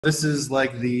This is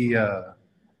like the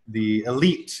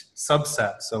elite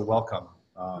subset, so welcome.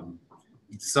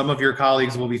 Some of your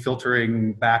colleagues will be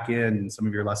filtering back in, some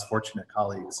of your less fortunate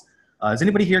colleagues. Is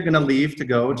anybody here going to leave to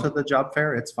go to the job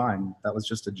fair? It's fine. That was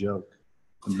just a joke.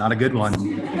 Not a good one.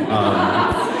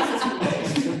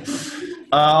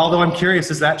 Although I'm curious,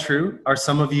 is that true? Are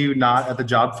some of you not at the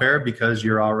job fair because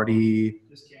you're already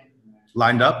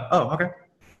lined up? Oh, okay.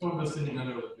 Some of us didn't know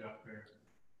there was a job fair.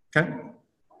 Okay.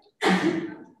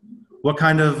 What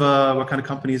kind of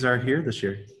companies are here this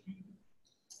year?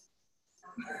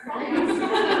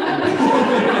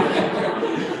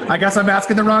 I guess I'm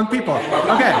asking the wrong people.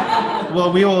 Okay.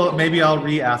 Well, maybe I'll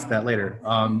re-ask that later.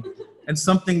 And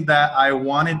something that I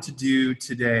wanted to do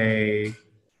today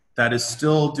that is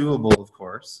still doable, of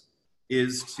course,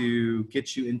 is to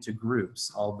get you into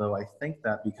groups. Although I think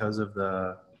that because of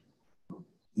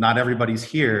not everybody's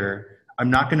here,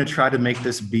 I'm not going to try to make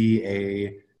this be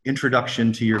a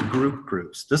introduction to your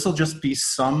groups. This will just be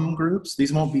some groups.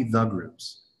 These won't be the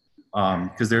groups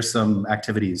because there's some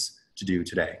activities to do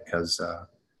today because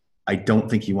I don't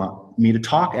think you want me to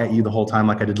talk at you the whole time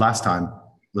like I did last time.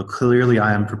 Though clearly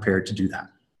I am prepared to do that.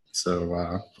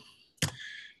 So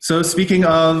speaking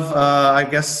of, I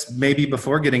guess maybe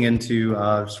before getting into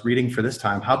reading for this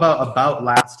time, how about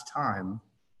last time?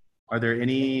 Are there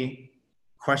any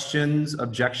questions,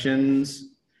 objections,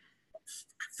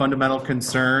 fundamental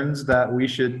concerns that we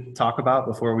should talk about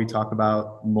before we talk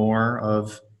about more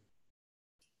of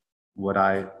what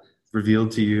I revealed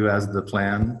to you as the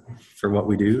plan for what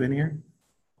we do in here?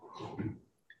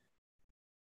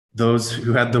 Those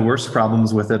who had the worst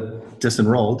problems with it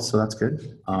disenrolled, so that's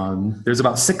good. There's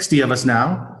about 60 of us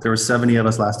now. There were 70 of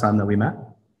us last time that we met.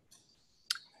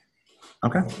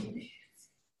 Okay.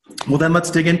 Well, then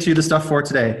let's dig into the stuff for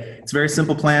today. It's a very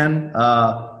simple plan.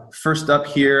 First up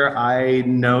here, I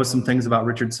know some things about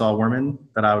Richard Saul Wurman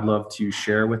that I would love to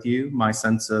share with you. My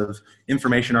sense of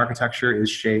information architecture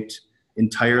is shaped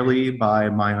entirely by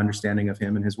my understanding of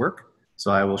him and his work.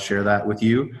 So I will share that with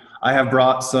you. I have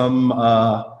brought some,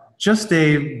 just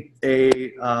a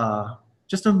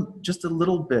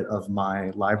little bit of my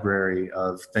library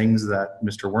of things that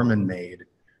Mr. Wurman made.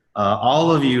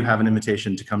 All of you have an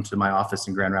invitation to come to my office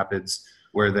in Grand Rapids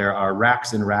where there are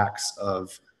racks and racks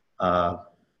of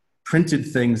printed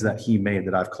things that he made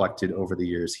that I've collected over the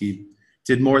years. He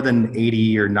did more than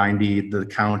 80 or 90, the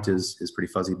count is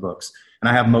pretty fuzzy books. And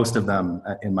I have most of them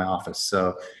in my office.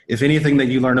 So if anything that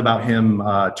you learn about him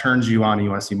turns you on and you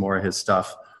want to see more of his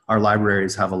stuff, our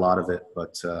libraries have a lot of it,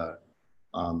 but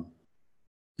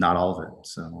not all of it.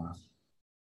 So,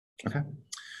 okay.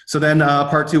 So then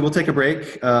part two, we'll take a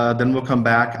break. Then we'll come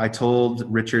back. I told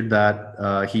Richard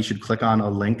that he should click on a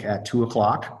link at 2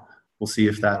 o'clock. We'll see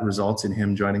if that results in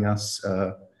him joining us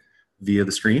via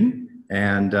the screen.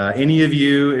 And any of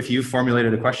you, if you've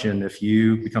formulated a question, if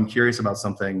you become curious about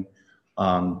something,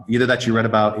 either that you read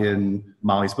about in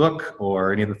Molly's book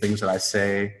or any of the things that I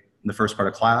say in the first part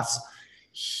of class,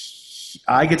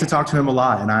 I get to talk to him a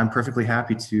lot, and I'm perfectly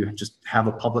happy to just have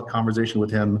a public conversation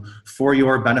with him for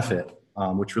your benefit,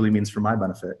 which really means for my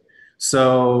benefit.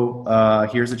 So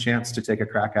here's a chance to take a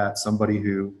crack at somebody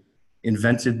who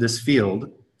invented this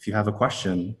field. If you have a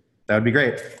question, that would be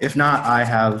great. If not, I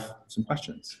have some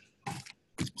questions.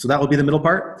 So that will be the middle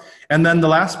part. And then the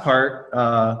last part,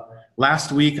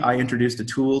 last week I introduced a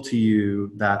tool to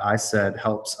you that I said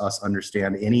helps us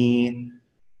understand any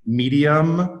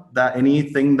medium,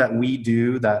 anything that we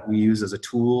do that we use as a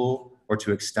tool or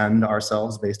to extend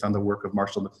ourselves based on the work of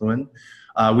Marshall McLuhan.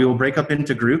 We will break up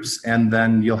into groups, and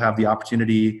then you'll have the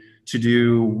opportunity to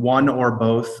do one or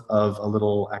both of a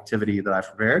little activity that I've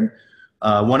prepared.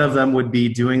 One of them would be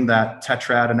doing that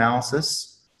tetrad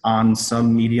analysis on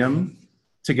some medium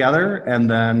together and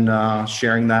then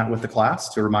sharing that with the class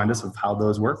to remind us of how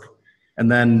those work. And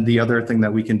then the other thing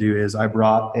that we can do is I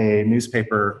brought a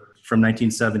newspaper from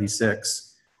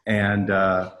 1976 and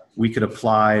we could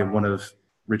apply one of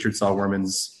Richard Saul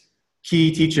Wurman's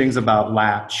key teachings about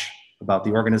Latch, about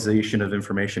the organization of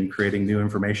information, creating new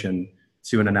information,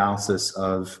 to an analysis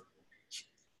of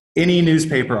any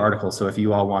newspaper article. So if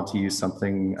you all want to use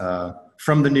something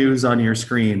from the news on your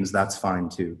screens, that's fine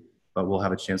too. But we'll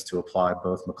have a chance to apply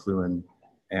both McLuhan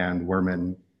and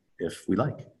Wurman if we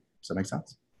like. Does that make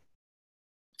sense?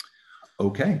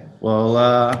 Okay, well,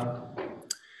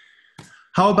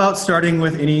 how about starting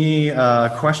with any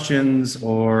questions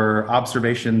or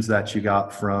observations that you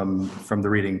got from the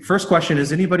reading? First question,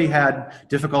 has anybody had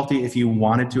difficulty if you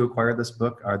wanted to acquire this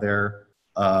book? Are there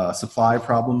supply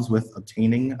problems with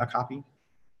obtaining a copy?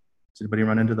 Does anybody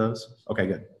run into those? Okay,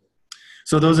 good.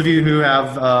 So those of you who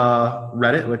have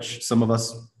read it, which some of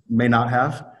us may not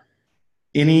have,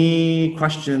 Any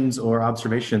questions or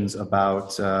observations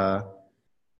about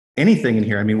anything in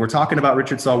here? I mean, we're talking about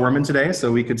Richard Saul Wurman today,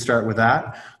 so we could start with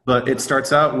that. But it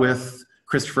starts out with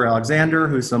Christopher Alexander,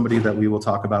 who's somebody that we will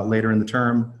talk about later in the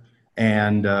term.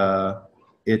 And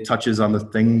it touches on the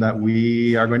thing that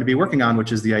we are going to be working on,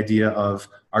 which is the idea of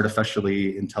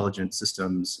artificially intelligent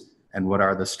systems and what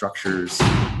are the structures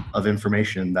of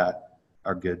information that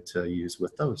are good to use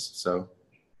with those. So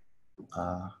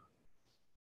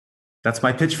that's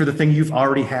my pitch for the thing you've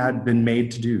already had been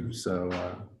made to do. So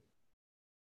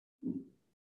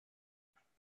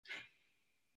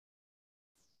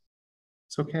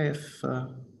it's okay if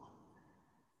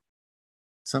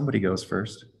somebody goes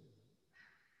first.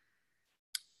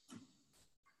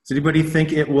 Does anybody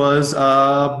think it was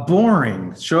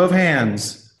boring? Show of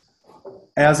hands.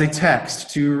 As a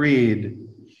text to read.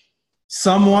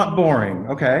 Somewhat boring,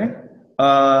 okay.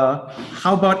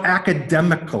 How about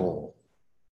academical?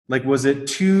 Like, was it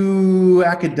too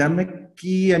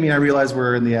academic-y? I mean, I realize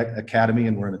we're in the academy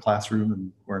and we're in the classroom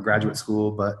and we're in graduate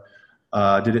school, but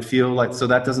did it feel like, so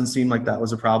that doesn't seem like that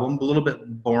was a problem. A little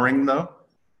bit boring though.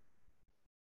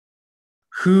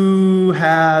 Who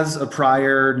has a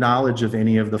prior knowledge of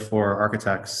any of the four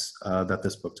architects that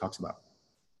this book talks about?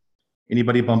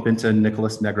 Anybody bump into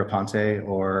Nicholas Negroponte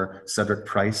or Cedric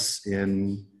Price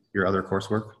in your other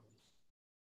coursework?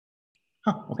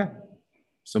 Huh, okay.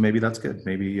 So maybe that's good.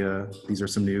 Maybe these are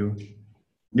some new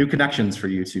connections for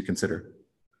you to consider.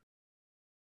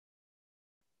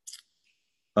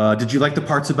 Did you like the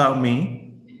parts about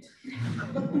me?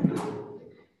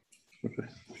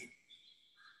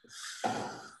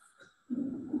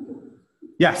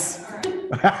 Yes. All right.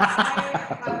 I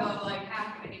have a like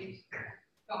half-baked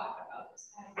thought about this.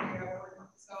 I haven't figured out where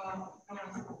so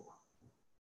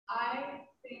I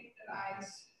think that I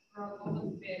struggled a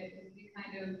bit with the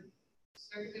kind of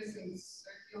circus and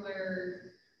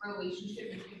circular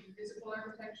relationship between physical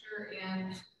architecture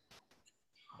and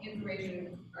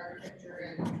information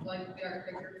architecture and like the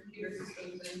architecture of computer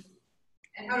systems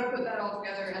and how to put that all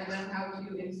together and then how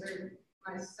to insert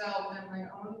myself and my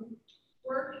own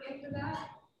work into that.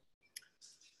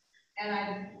 And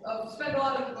I spent a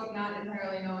lot of the book not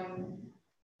entirely knowing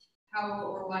how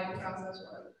or why the process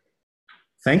was.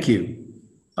 Thank you.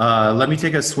 Let me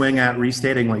take a swing at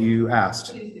restating what you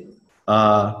asked.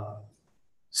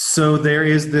 So there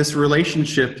is this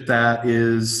relationship that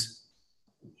is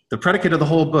the predicate of the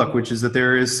whole book, which is that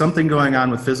there is something going on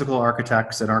with physical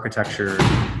architects and architecture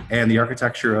and the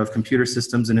architecture of computer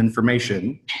systems and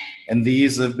information. And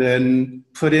these have been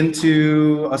put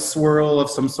into a swirl of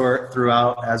some sort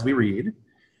throughout as we read.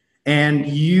 And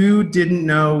you didn't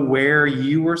know where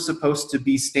you were supposed to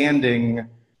be standing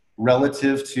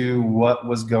relative to what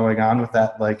was going on with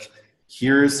that. Like,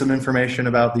 here's some information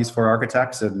about these four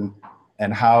architects and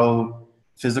how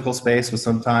physical space was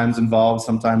sometimes involved,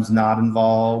 sometimes not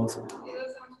involved.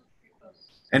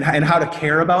 And how to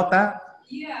care about that?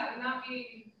 Yeah, not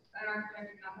being an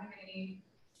architect, not having any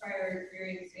prior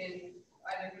experience in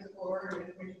either physical or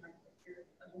information architecture.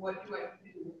 Like, what do I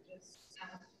do with this?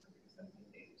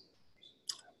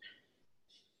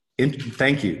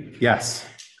 Thank you. Yes.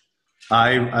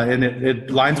 And it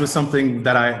lines with something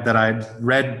that I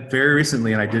read very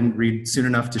recently, and I didn't read soon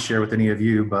enough to share with any of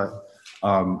you, but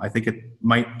I think it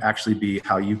might actually be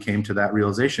how you came to that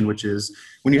realization, which is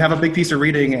when you have a big piece of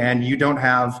reading and you don't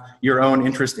have your own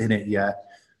interest in it yet,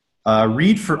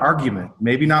 read for argument.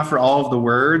 Maybe not for all of the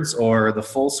words or the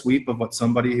full sweep of what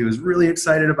somebody who is really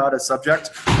excited about a subject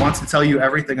wants to tell you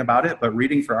everything about it, but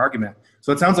reading for argument.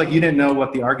 So it sounds like you didn't know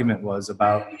what the argument was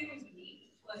about.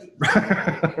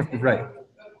 Right.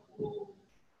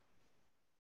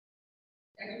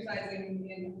 Exercising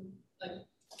in like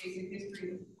basic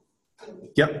history.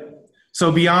 Yep.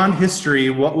 So beyond history,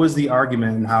 what was the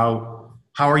argument and how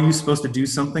are you supposed to do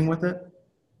something with it?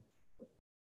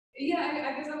 Yeah,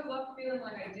 I guess I was left feeling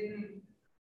like I didn't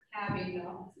have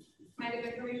enough kind of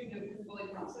information to fully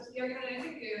process the argument. I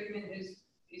think the argument is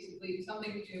basically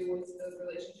something to do with the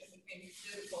relationship between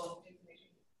physical and information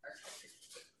architecture.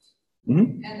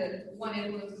 Mm-hmm. And that one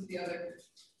influences the other,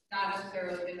 not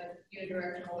necessarily in a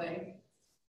unidirectional way.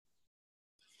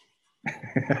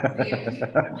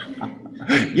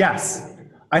 Yes,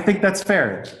 I think that's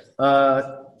fair.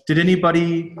 Did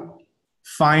anybody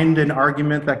find an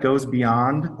argument that goes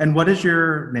beyond? And what is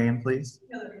your name, please?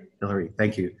 Hillary. Hillary,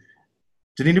 thank you.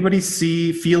 Did anybody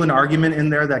feel an argument in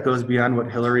there that goes beyond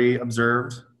what Hillary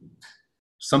observed?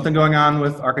 Something going on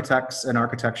with architects and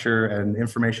architecture and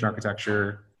information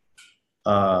architecture,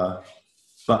 but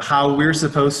how we're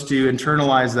supposed to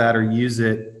internalize that or use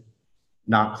it,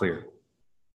 not clear.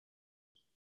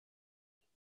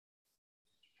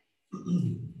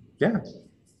 Yeah,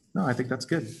 no, I think that's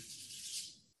good.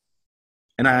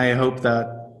 And I hope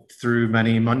that through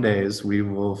many Mondays, we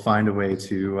will find a way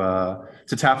to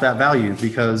tap that value,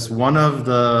 because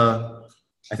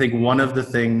I think one of the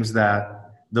things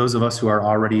that those of us who are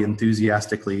already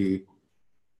enthusiastically,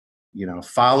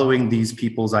 following these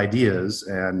people's ideas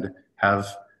and have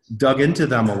dug into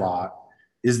them a lot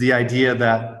is the idea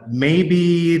that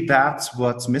maybe that's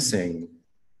what's missing.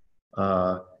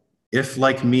 If,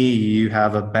 like me, you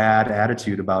have a bad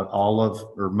attitude about all of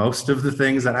or most of the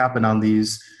things that happen on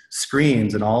these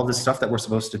screens and all of the stuff that we're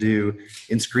supposed to do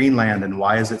in Screenland, and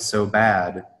why is it so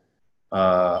bad?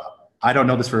 I don't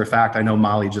know this for a fact. I know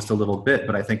Molly just a little bit,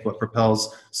 but I think what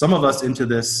propels some of us into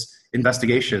this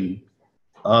investigation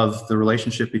of the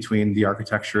relationship between the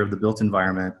architecture of the built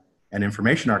environment and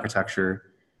information architecture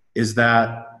is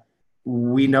that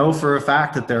we know for a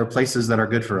fact that there are places that are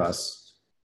good for us.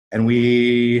 And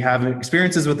we have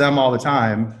experiences with them all the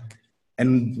time.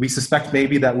 And we suspect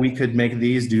maybe that we could make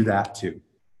these do that too.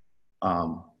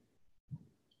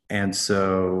 And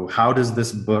so how does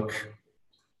this book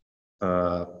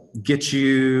get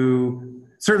you,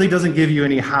 certainly doesn't give you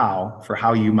any how for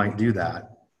how you might do that,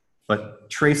 but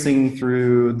tracing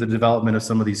through the development of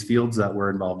some of these fields that we're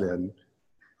involved in,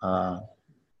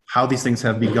 how these things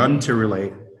have begun to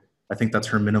relate, I think that's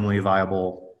her minimally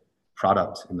viable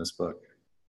product in this book.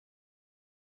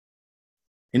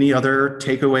 Any other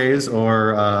takeaways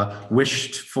or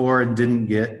wished for and didn't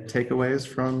get takeaways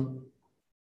from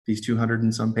these 200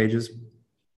 and some pages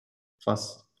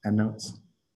plus endnotes?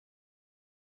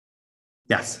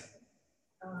 Yes.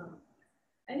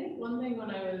 I think one thing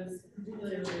when I was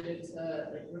particularly related to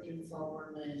like Richard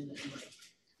Solomon and like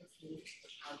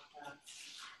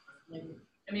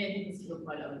I think this will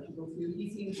apply to other people too. He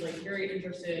seems like very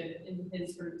interested in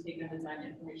his sort of take on design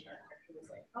information architecture, was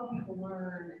like how people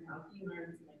learn and how he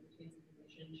learns and like retains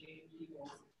information, change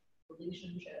people's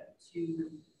relationship to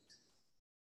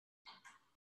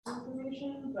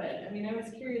information. But I mean, I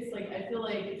was curious, like I feel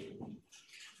like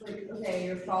okay,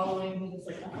 you're following, he's just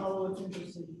like I follow what's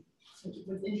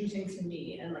interesting to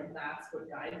me, and like that's what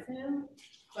guides him.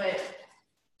 But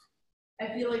I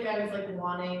feel like I was like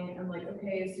wanting, I'm like,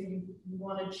 okay, so you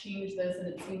want to change this, and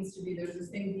it seems to be there's this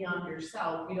thing beyond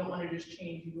yourself. You don't want to just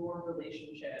change your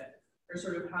relationship or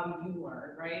sort of how you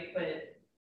learn, right? But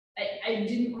I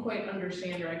didn't quite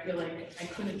understand, or I feel like I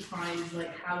couldn't find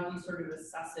like how he sort of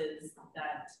assesses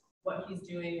that what he's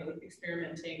doing or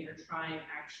experimenting or trying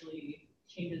actually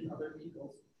changes other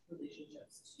people's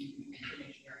relationships to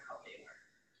information or how they learn.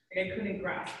 Like I couldn't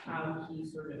grasp how he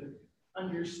sort of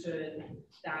understood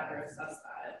that or assessed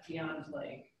that beyond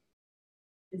like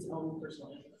his own personal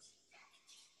interest.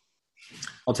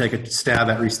 I'll take a stab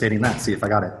at restating that, see if I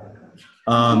got it.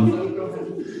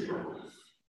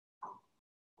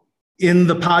 In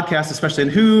the podcast, especially,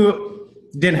 and who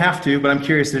didn't have to, but I'm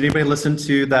curious, did anybody listen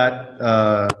to that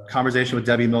conversation with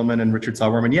Debbie Millman and Richard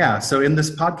Salwerman? Yeah, so in this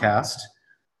podcast,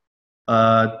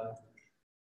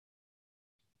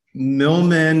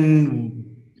 Millman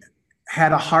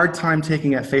had a hard time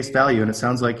taking at face value, and it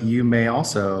sounds like you may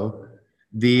also,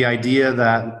 the idea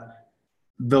that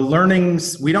the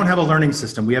learnings, we don't have a learning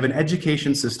system. We have an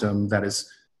education system that is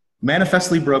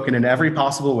manifestly broken in every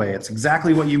possible way. It's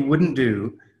exactly what you wouldn't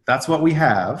do. That's what we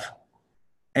have.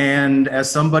 And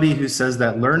as somebody who says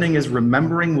that learning is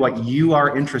remembering what you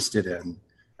are interested in,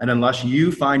 and unless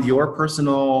you find your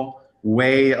personal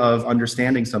way of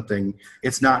understanding something,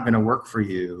 it's not going to work for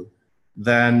you,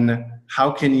 then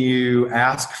how can you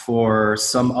ask for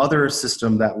some other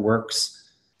system that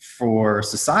works for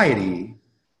society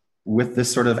with this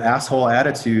sort of asshole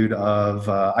attitude of,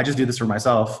 I just do this for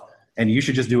myself, and you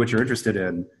should just do what you're interested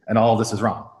in, and all of this is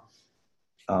wrong.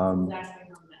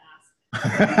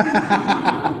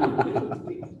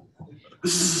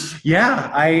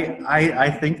 Yeah,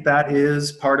 I think that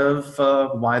is part of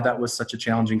why that was such a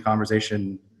challenging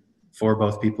conversation for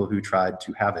both people who tried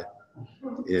to have it.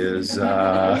 Is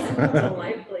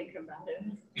Delightfully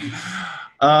combative.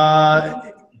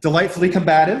 Delightfully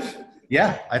combative.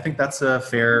 Yeah, I think that's a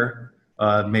fair,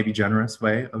 maybe generous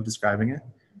way of describing it.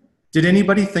 Did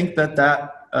anybody think that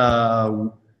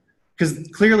because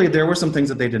clearly there were some things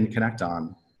that they didn't connect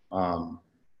on.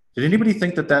 Did anybody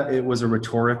think that it was a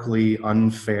rhetorically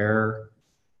unfair,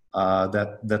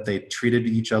 that they treated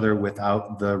each other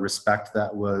without the respect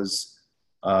that was,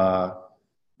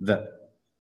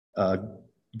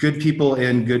 good people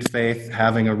in good faith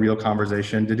having a real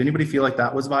conversation? Did anybody feel like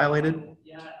that was violated?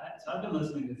 Yeah, so I've been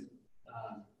listening to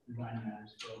Design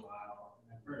Matters for a while,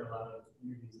 and I've heard a lot of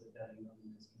interviews that Debbie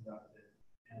Millman has conducted,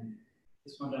 and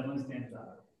this one definitely stands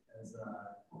out as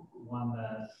one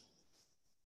that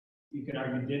you could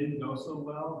argue didn't go so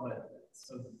well, but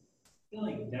so I feel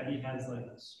like Debbie has like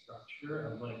a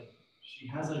structure of like, she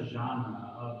has a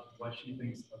genre of what she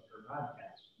thinks of her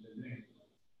podcast. She's been doing it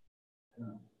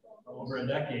for over a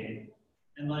decade.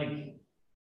 And like,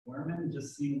 Werman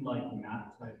just seemed like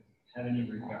not to have any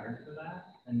regard for that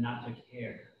and not to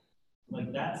care.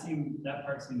 Like that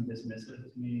part seemed dismissive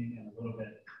to me and a little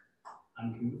bit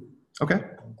uncouth. Okay.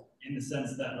 In the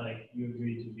sense that like you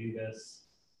agreed to do this,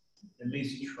 at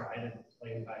least try to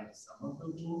play by some of the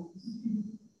rules.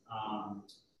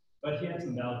 But he had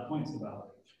some valid points about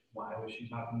like, why was she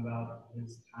talking about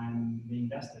his time being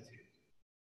destitute?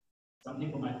 Some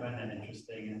people might find that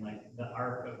interesting, and like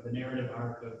the narrative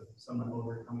arc of someone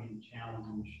overcoming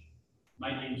challenge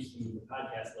might be interesting to the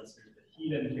podcast listeners, but he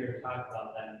didn't care to talk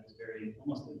about that, and he was very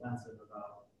almost defensive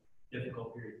about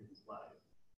difficult periods in his life.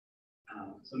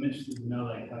 So I'm interested to know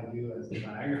like how you as the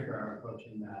biographer are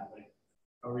approaching that. Like,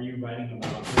 how are you writing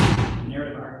about the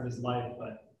narrative arc of his life,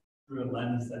 but through a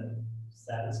lens that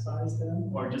satisfies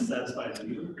them or just satisfies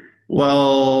you?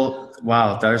 Well,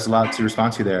 wow, there's a lot to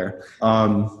respond to there.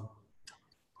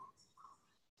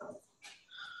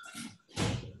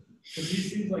 Because he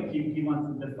seems like he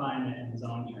wants to define it in his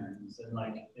own terms, and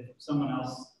like if someone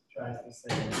else tries to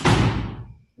say it,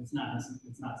 it's not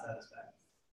satisfactory.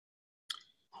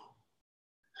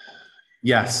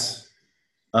 Yes.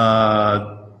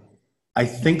 I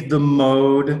think the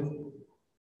mode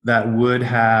that would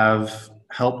have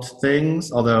helped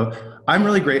things, although I'm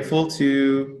really grateful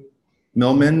to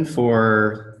Millman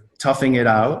for toughing it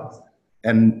out,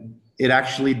 and it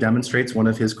actually demonstrates one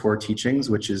of his core teachings,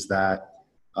 which is that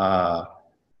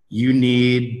you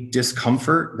need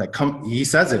discomfort. He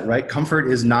says it, right? Comfort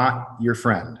is not your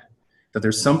friend. That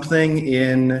there's something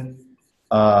in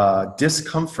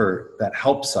discomfort that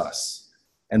helps us,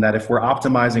 and that if we're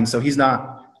optimizing, so he's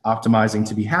not optimizing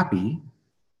to be happy.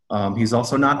 He's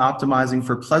also not optimizing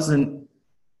for pleasant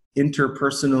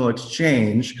interpersonal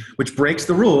exchange, which breaks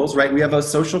the rules, right? We have a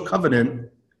social covenant,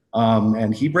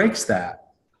 and he breaks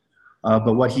that.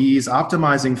 But what he's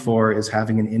optimizing for is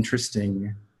having an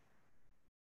interesting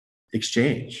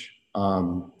exchange.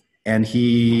 And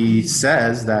he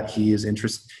says that he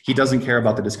doesn't care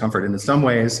about the discomfort. And in some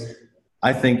ways,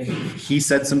 I think he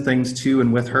said some things to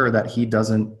and with her that he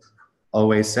doesn't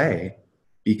always say,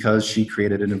 because she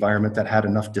created an environment that had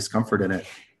enough discomfort in it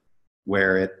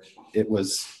where it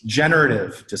was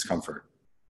generative discomfort.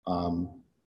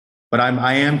 But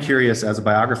I am curious as a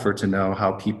biographer to know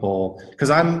how people,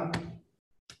 because I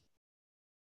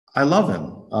love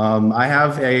him. I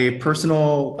have a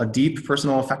deep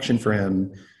personal affection for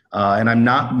him. And I'm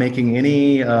not making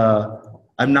any,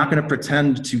 I'm not going to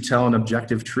pretend to tell an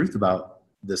objective truth about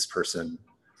this person.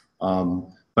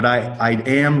 But I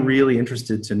am really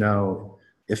interested to know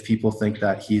if people think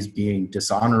that he's being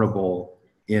dishonorable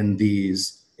in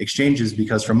these exchanges,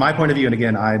 because from my point of view, and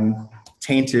again, I'm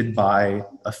tainted by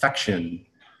affection,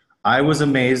 I was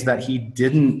amazed that he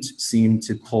didn't seem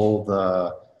to pull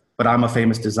but I'm a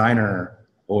famous designer,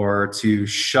 or to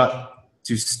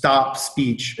stop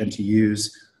speech and to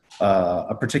use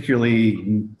a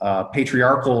particularly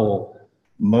patriarchal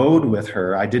mode with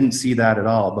her. I didn't see that at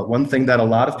all. But one thing that a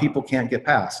lot of people can't get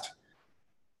past,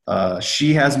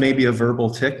 she has maybe a verbal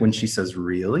tick when she says,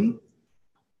 "Really?"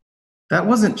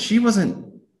 She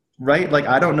wasn't right. Like,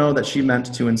 I don't know that she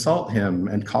meant to insult him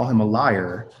and call him a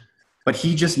liar, but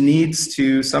he just needs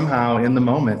to somehow in the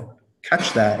moment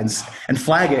catch that and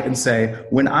flag it and say,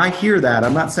 when I hear that,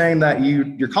 I'm not saying that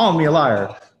you're calling me a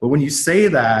liar, but when you say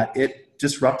that, it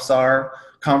disrupts our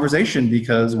conversation,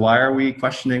 because why are we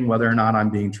questioning whether or not I'm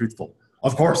being truthful?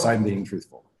 Of course I'm being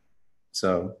truthful.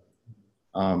 So,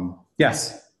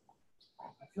 yes.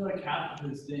 I feel like half of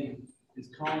his thing is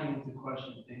calling into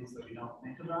question things that we don't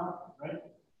think about, right?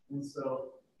 And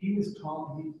so he was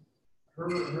calling,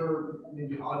 her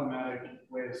maybe automatic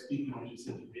way of speaking when she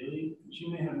said "really," she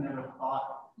may have never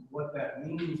thought what that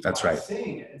means. That's by right.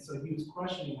 Saying it, and so he was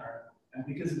questioning her, and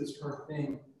because it was her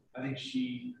thing, I think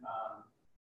she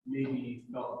maybe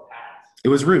felt attacked. It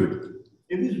was rude.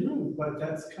 It was rude, but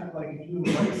that's kind of like if you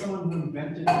invite someone who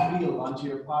invented the wheel onto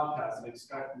your podcast and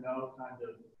expect no kind of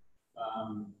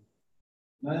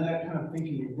none of that kind of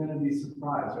thinking, you're going to be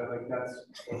surprised, right? Like that's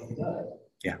what he does.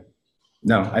 Yeah.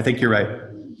 No, I think you're right.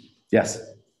 Yes.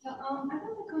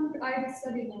 I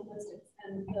studied linguistics,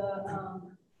 and the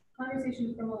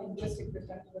conversation from a linguistic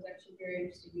perspective was actually very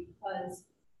interesting, because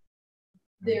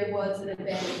there was an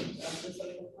advantage of the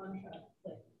social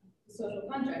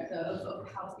contract, of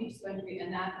how speech is going to be,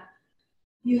 and that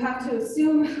you have to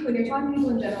assume when you're talking to people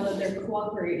in general that they're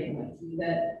cooperating with you,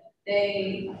 that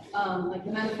they, like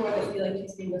the metaphor that we like to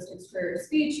use linguistics for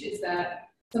speech is that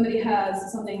somebody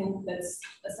has something that's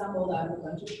assembled out of a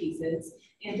bunch of pieces,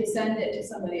 and to send it to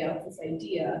somebody else, this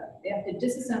idea, they have to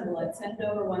disassemble it, send it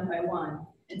over one by one,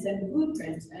 and send the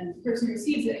blueprint, and the person who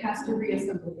receives it has to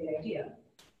reassemble the idea.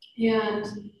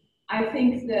 And I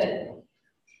think that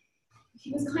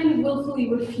he was kind of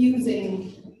willfully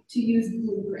refusing to use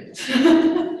blueprint.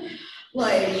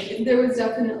 Like, there was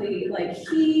definitely, like,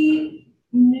 he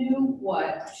knew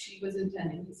what she was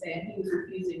intending to say, and he was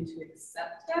refusing to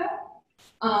accept that.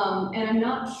 And I'm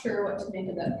not sure what to make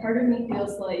of that. Part of me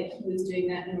feels like he was doing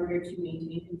that in order to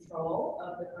maintain control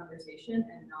of the conversation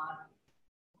and not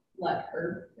let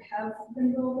her have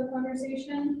control of the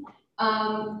conversation.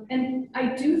 And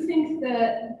I do think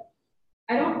that,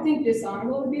 I don't think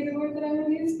dishonorable would be the word that I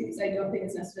would use, because I don't think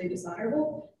it's necessarily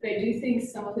dishonorable, but I do think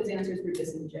some of his answers were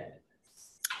disingenuous.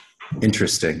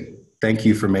 Interesting. Thank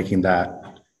you for making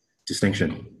that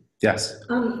distinction. Yes.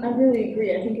 I really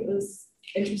agree. I think it was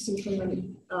interesting from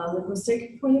a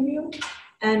linguistic point of view.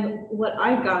 And what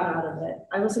I got out of it,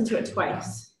 I listened to it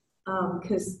twice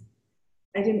because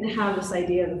I didn't have this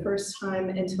idea the first time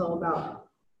until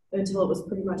it was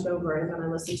pretty much over. And then I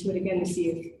listened to it again to see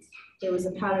if there was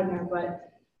a pattern there.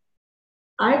 But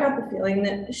I got the feeling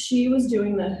that she was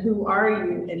doing the "Who are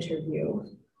you?" interview.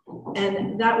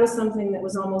 And that was something that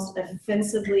was almost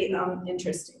offensively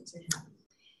interesting to him.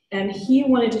 And he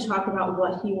wanted to talk about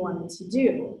what he wanted to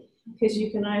do. Because you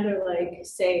can either like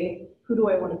say, who do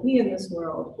I want to be in this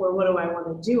world? Or what do I want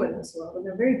to do in this world? And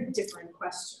they're very different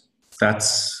questions.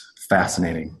 That's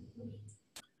fascinating.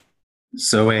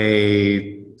 So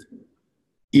a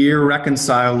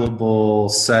irreconcilable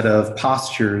set of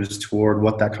postures toward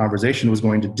what that conversation was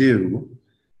going to do,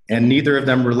 and neither of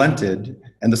them relented.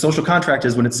 And the social contract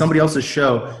is when it's somebody else's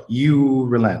show, you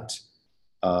relent.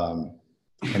 And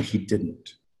he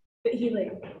didn't. But he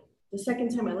the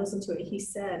second time I listened to it, he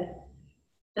said,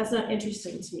 that's not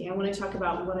interesting to me. I want to talk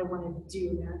about what I want to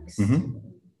do next. Mm-hmm.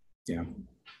 Yeah.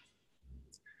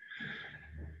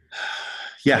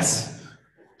 Yes.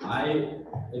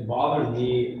 It bothered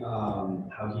me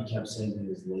how he kept saying he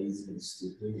was lazy and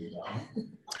stupid and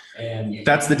dumb. And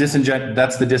That's the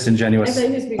disingenuous I thought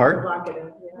he was being part.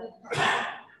 provocative. Yeah.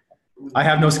 I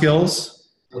have no skills.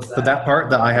 But that part,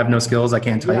 that I have no skills, I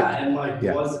can't type. Yeah, and like,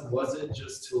 Yeah. was it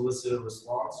just to elicit a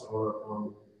response,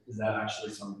 or is that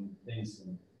actually something he thinks?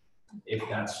 And if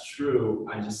that's true,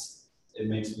 it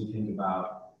makes me think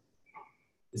about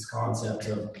this concept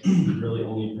of really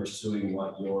only pursuing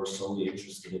what you're solely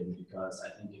interested in, because I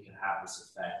think it can have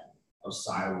this effect of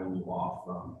siloing you off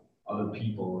from other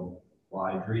people. And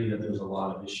while I agree that there's a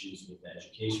lot of issues with the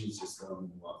education system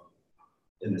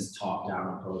in this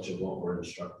top-down approach of what we're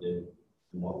instructed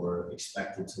and what we're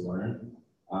expected to learn,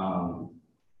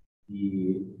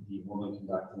 the woman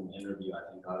conducting the interview,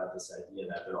 I think, got at this idea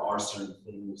that there are certain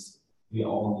things we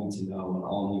all need to know and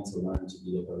all need to learn to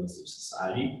be a cohesive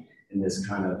society. And this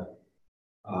kind of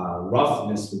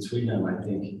roughness between them, I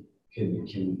think,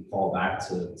 can fall back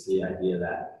to the idea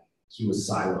that he was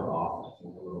siloed off, I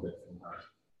think, a little bit from her.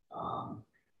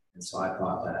 And so I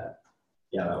thought that,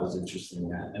 yeah, that was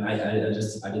interesting. And I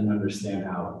didn't understand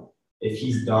how, if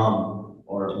he's dumb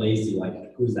or lazy,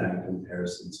 like, who's that in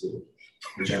comparison to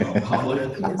the general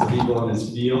public, to people in his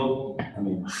field? I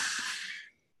mean,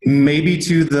 Maybe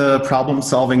to the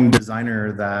problem-solving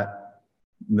designer that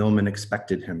Millman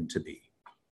expected him to be,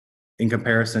 in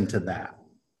comparison to that.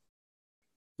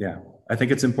 Yeah, I think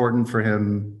it's important for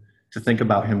him to think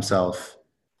about himself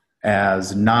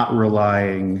as not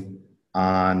relying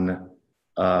on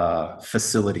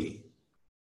facility,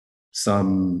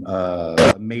 some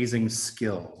amazing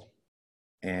skill.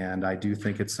 And I do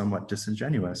think it's somewhat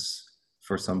disingenuous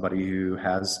for somebody who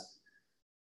has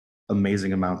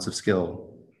amazing amounts of skill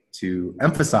to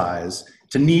emphasize,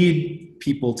 to need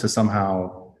people to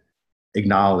somehow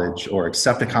acknowledge or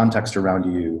accept a context around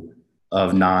you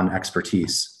of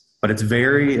non-expertise. But it's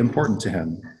very important to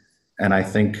him. And I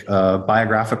think a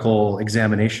biographical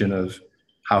examination of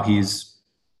how he's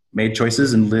made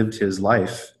choices and lived his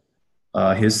life,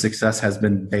 his success has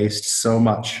been based so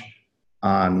much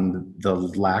on the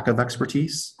lack of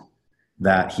expertise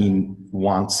that he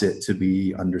wants it to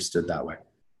be understood that way.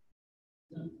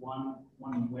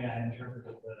 One way I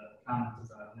interpreted the comments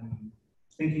about him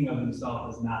thinking of himself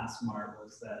as not smart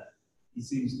was that he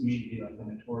seems to me to be like a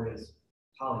notorious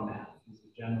polymath. He's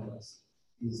a generalist.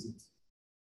 He's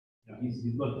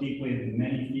looked deeply into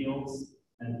many fields,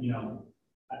 and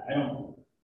I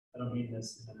don't mean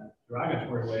this in a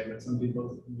derogatory way, but some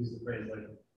people use the phrase like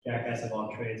jackass of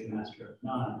all trades, master of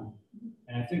none.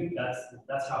 And I think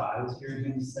that's how I was hearing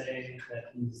him say that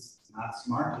he's not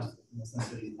smart, just in the sense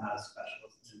that he's not a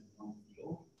specialist in his own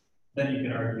field. Then you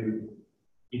could argue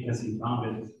because he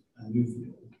founded a new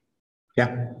field.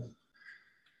 Yeah.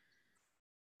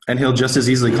 And he'll just as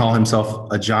easily call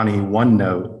himself a Johnny One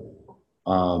Note.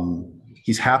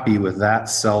 He's happy with that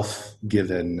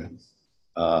self-given,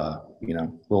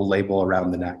 little label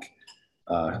around the neck.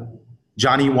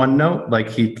 Johnny One Note,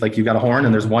 like you got a horn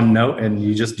and there's one note and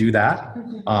you just do that.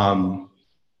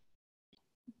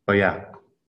 But yeah.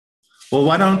 Well,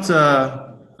 why don't,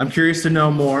 I'm curious to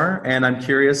know more, and I'm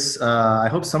curious, I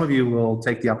hope some of you will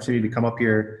take the opportunity to come up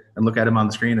here and look at him on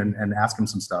the screen and ask him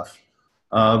some stuff.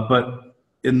 But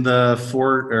in the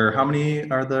how many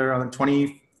are there,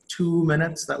 22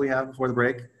 minutes that we have before the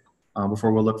break,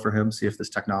 before we'll look for him, see if this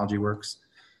technology works.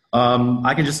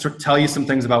 I can just tell you some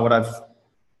things about what I've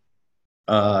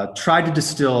tried to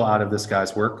distill out of this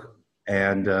guy's work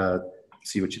and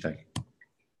see what you think.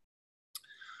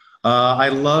 I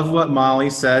love what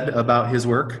Molly said about his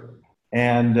work,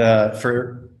 and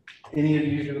for any of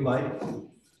you who like,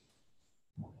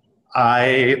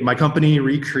 my company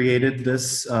recreated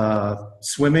this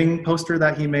swimming poster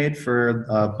that he made for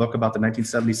a book about the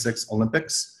 1976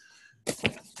 Olympics,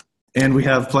 and we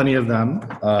have plenty of them,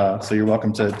 so you're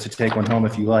welcome to take one home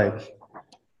if you like.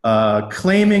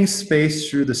 Claiming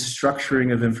space through the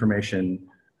structuring of information,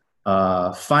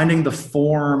 finding the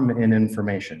form in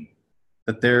information.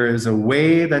 That there is a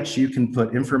way that you can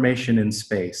put information in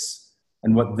space.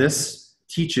 And what this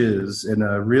teaches in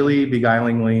a really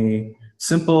beguilingly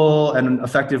simple and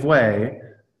effective way,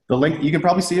 the length, you can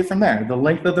probably see it from there. The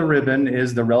length of the ribbon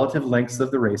is the relative lengths of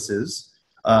the races.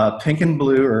 Pink and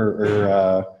blue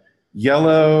or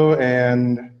yellow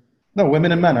and, no,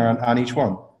 women and men are on each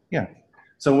one. Yeah.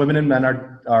 So women and men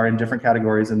are in different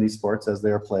categories in these sports as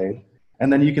they are played.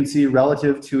 And then you can see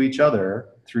relative to each other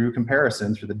through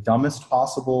comparison, through the dumbest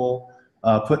possible,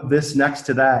 put this next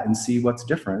to that and see what's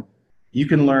different. You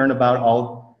can learn about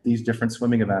all these different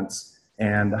swimming events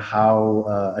and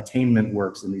how attainment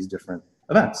works in these different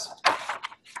events.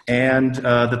 And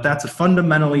that's a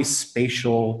fundamentally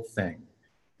spatial thing.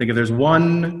 I think if there's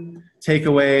one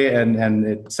takeaway, and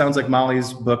it sounds like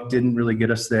Molly's book didn't really get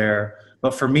us there,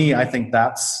 but for me, I think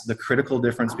that's the critical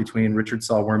difference between Richard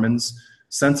Saul Wurman's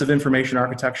sense of information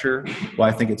architecture, why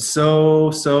I think it's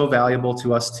so valuable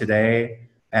to us today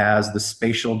as the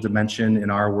spatial dimension in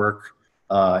our work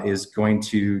is going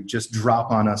to just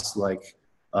drop on us like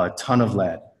a ton of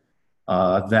lead.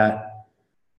 That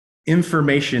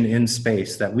information in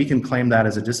space, that we can claim that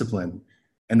as a discipline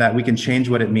and that we can change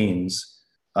what it means.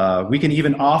 We can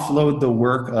even offload the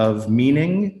work of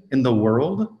meaning in the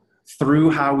world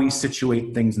through how we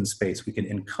situate things in space. We can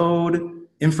encode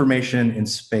information in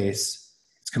space.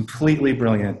 Completely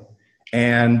brilliant.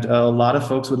 And a lot of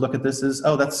folks would look at this as,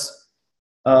 oh, that's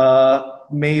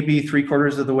maybe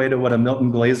 3/4 of the way to what a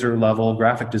Milton Glaser level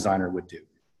graphic designer would do.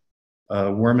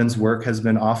 Wurman's work has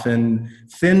been often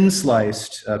thin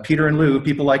sliced. Peter and Lou,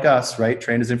 people like us, right,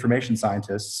 trained as information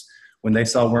scientists, when they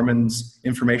saw Wurman's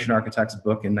Information Architects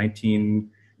book in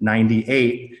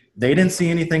 1998, they didn't see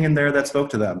anything in there that spoke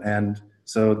to them. And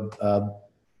so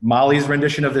Molly's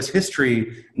rendition of this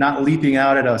history not leaping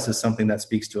out at us is something that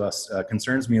speaks to us,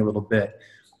 concerns me a little bit,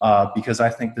 because I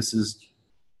think this is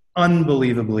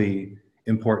unbelievably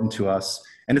important to us.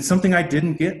 And it's something I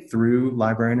didn't get through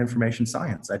library and information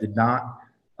science. I did not,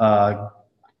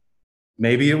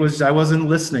 maybe it was I wasn't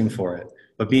listening for it,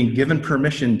 but being given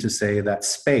permission to say that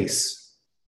space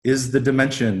is the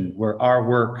dimension where our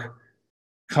work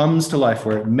comes to life,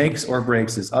 where it makes or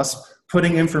breaks, is us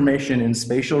putting information in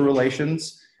spatial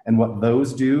relations. And what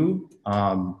those do,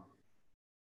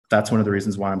 that's one of the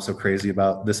reasons why I'm so crazy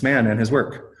about this man and his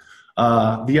work.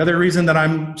 The other reason that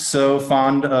I'm so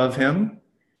fond of him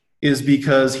is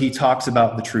because he talks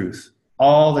about the truth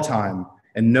all the time.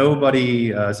 And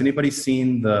nobody, has anybody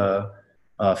seen the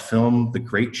film The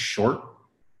Great Short?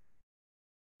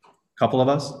 A couple of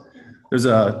us? There's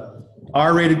a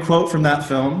R-rated quote from that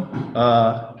film.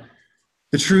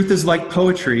 The truth is like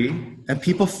poetry, and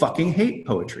people fucking hate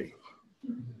poetry.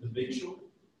 Big Short?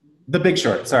 The Big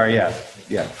Short, sorry, yeah.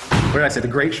 What did I say, The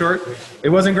Great Short? It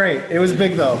wasn't great, it was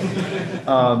big though.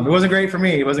 It wasn't great for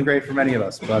me, it wasn't great for many of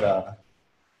us, but,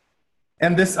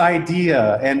 and this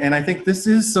idea, and I think this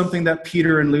is something that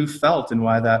Peter and Lou felt, and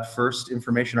why that first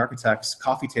Information Architects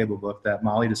coffee table book that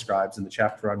Molly describes in the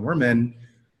chapter on Wurman,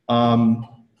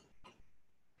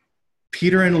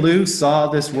 Peter and Lou saw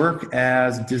this work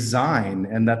as design,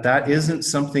 and that isn't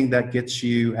something that gets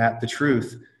you at the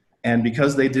truth. And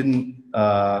because they didn't,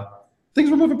 things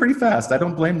were moving pretty fast. I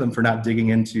don't blame them for not digging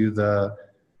into the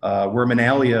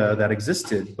Wurmanalia that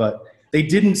existed, but they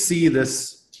didn't see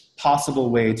this possible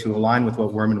way to align with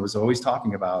what Wurman was always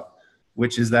talking about,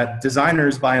 which is that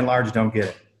designers, by and large, don't get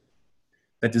it.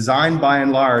 that design by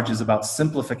and large is about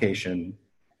simplification,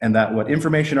 and that what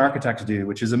information architects do,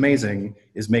 which is amazing,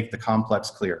 is make the complex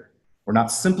clear. We're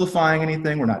not simplifying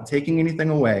anything, we're not taking anything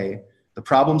away. The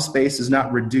problem space is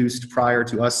not reduced prior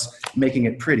to us making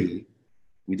it pretty.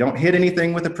 We don't hit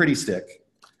anything with a pretty stick.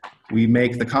 We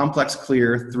make the complex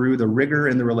clear through the rigor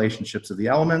and the relationships of the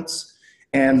elements.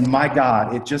 And my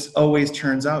God, it just always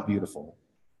turns out beautiful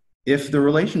if the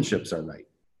relationships are right.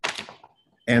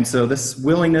 And so this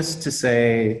willingness to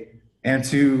say, and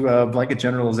to blanket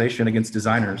generalization against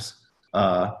designers,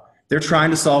 they're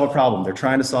trying to solve a problem. They're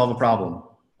trying to solve a problem.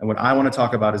 And what I want to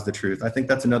talk about is the truth. I think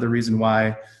that's another reason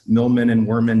why Millman and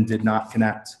Werman did not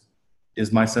connect,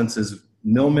 is my sense is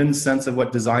Millman's sense of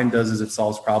what design does is it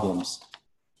solves problems.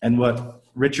 And what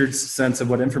Richard's sense of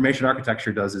what information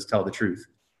architecture does is tell the truth.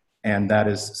 And that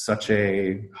is such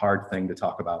a hard thing to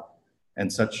talk about,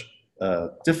 and such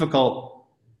difficult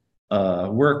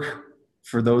work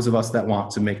for those of us that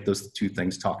want to make those two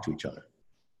things talk to each other.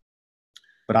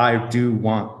 But I do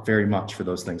want very much for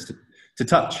those things to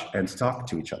touch and to talk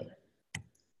to each other.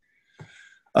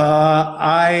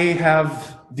 I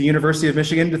have the University of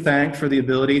Michigan to thank for the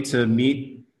ability to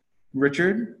meet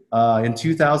Richard. In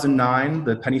 2009,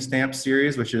 the Penny Stamp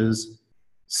series, which is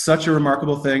such a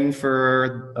remarkable thing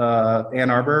for Ann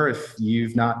Arbor. If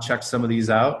you've not checked some of these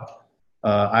out,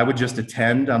 I would just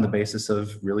attend on the basis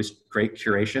of really great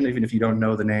curation, even if you don't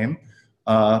know the name.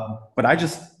 But I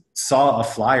just saw a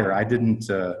flyer. I didn't,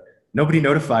 nobody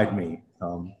notified me,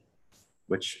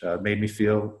 which made me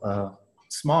feel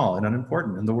small and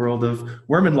unimportant in the world of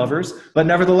Werman lovers. But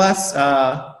nevertheless,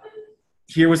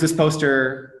 here was this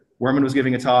poster. Werman was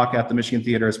giving a talk at the Michigan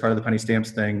Theater as part of the Penny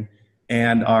Stamps thing.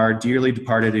 And our dearly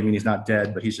departed, I mean, he's not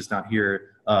dead, but he's just not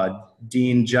here,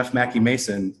 Dean Jeff Mackey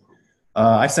Mason,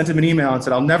 I sent him an email and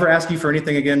said, I'll never ask you for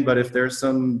anything again, but if there's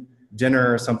some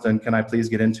dinner or something, can I please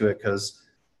get into it? Because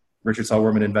Richard Saul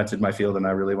Werman invented my field and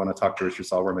I really want to talk to Richard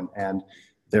Saul Werman. And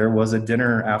there was a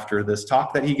dinner after this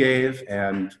talk that he gave,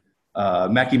 and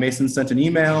Mackey Mason sent an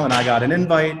email and I got an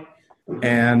invite.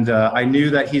 And I knew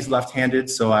that he's left-handed,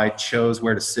 so I chose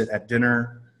where to sit at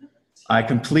dinner. I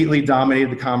completely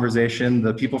dominated the conversation.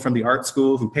 The people from the art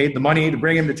school who paid the money to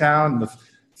bring him to town, the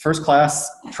first class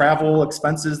travel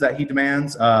expenses that he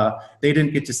demands, they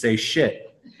didn't get to say shit.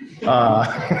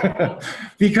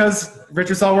 Because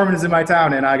Richard Saul Werman is in my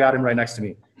town and I got him right next to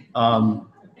me.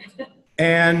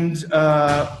 In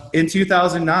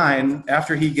 2009,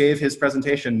 after he gave his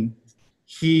presentation,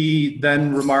 he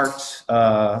then remarked,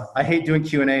 I hate doing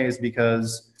Q&As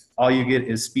because all you get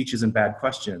is speeches and bad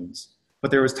questions. But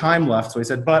there was time left, so he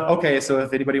said, but okay, so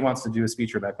if anybody wants to do a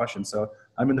speech or a bad question. So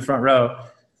I'm in the front row.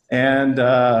 And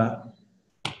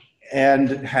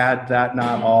had that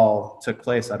not all took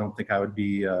place, I don't think I would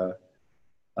be,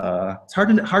 it's hard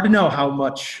to know how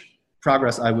much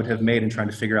progress I would have made in trying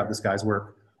to figure out this guy's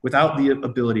work without the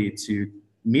ability to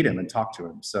meet him and talk to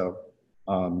him. So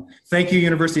thank you,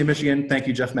 University of Michigan. Thank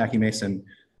you, Jeff Mackey Mason.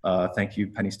 Thank you,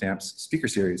 Penny Stamps Speaker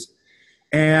Series.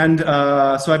 And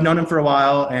so I've known him for a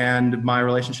while, and my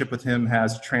relationship with him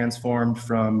has transformed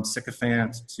from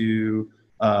sycophant to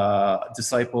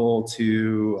disciple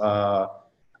to,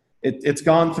 it's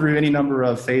gone through any number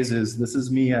of phases. This is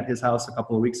me at his house a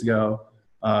couple of weeks ago.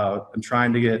 I'm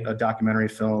trying to get a documentary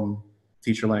film,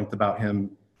 feature length about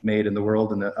him made in the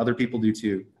world, and that other people do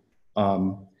too.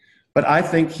 But I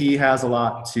think he has a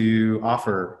lot to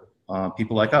offer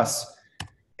people like us.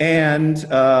 And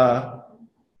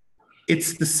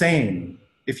it's the same.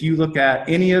 If you look at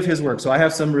any of his work, so I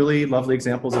have some really lovely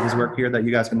examples of his work here that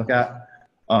you guys can look at.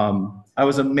 I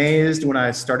was amazed when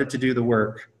I started to do the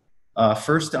work,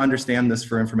 first to understand this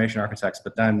for information architects,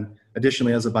 but then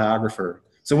additionally as a biographer.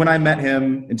 So when I met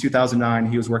him in 2009,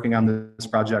 he was working on this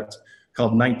project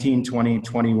called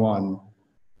 1920-21.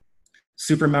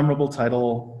 Super memorable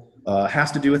title,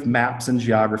 has to do with maps and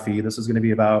geography. This is going to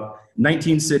be about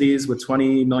 19 cities with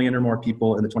 20 million or more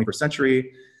people in the 21st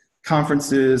century,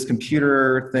 conferences,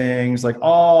 computer things, like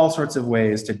all sorts of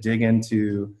ways to dig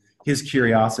into his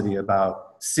curiosity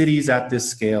about cities at this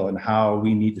scale and how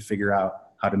we need to figure out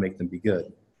how to make them be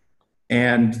good.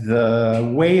 And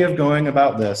the way of going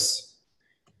about this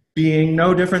being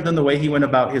no different than the way he went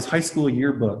about his high school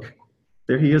yearbook.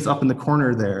 There he is up in the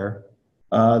corner there.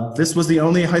 This was the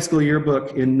only high school yearbook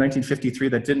in 1953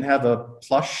 that didn't have a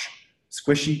plush,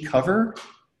 squishy cover,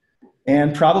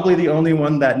 and probably the only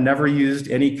one that never used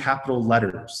any capital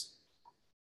letters.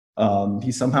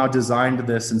 He somehow designed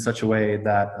this in such a way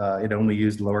that it only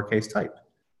used lowercase type,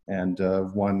 and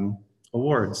won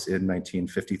awards in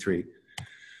 1953.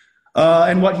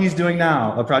 And what he's doing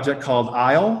now, a project called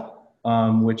Isle.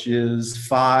 which is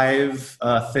 5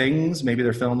 things, maybe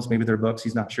they're films, maybe they're books,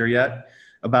 he's not sure yet,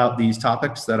 about these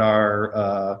topics that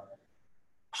are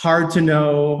hard to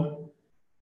know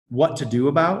what to do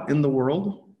about in the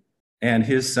world, and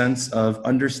his sense of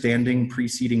understanding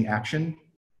preceding action,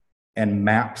 and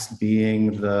maps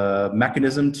being the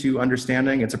mechanism to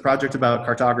understanding. It's a project about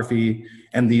cartography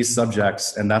and these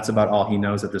subjects, and that's about all he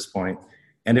knows at this point.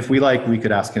 And if we like, we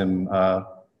could ask him,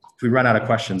 if we run out of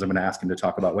questions, I'm gonna ask him to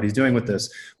talk about what he's doing with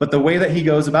this. But the way that he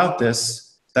goes about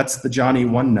this, that's the Johnny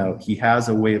one note. He has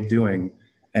a way of doing,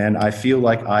 and I feel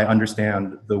like I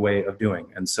understand the way of doing.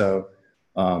 And so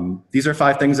these are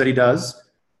 5 things that he does.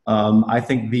 I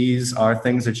think these are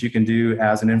things that you can do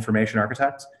as an information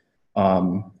architect,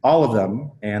 all of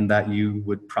them, and that you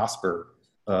would prosper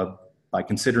by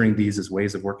considering these as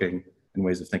ways of working and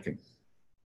ways of thinking.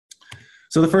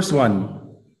 So the first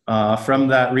one, from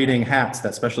that reading Hats,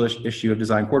 that special issue of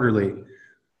Design Quarterly,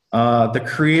 the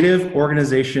creative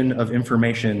organization of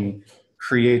information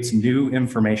creates new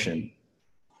information.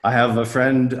 I have a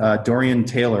friend, Dorian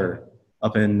Taylor,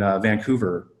 up in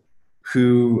Vancouver,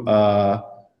 who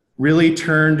really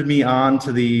turned me on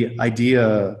to the idea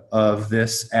of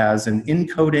this as an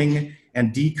encoding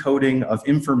and decoding of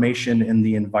information in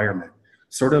the environment,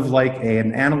 sort of like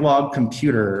an analog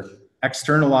computer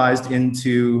externalized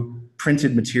into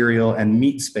printed material and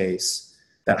meat space,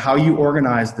 that how you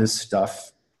organize this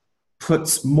stuff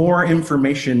puts more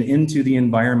information into the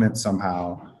environment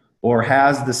somehow, or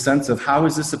has the sense of how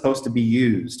is this supposed to be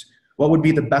used? What would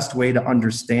be the best way to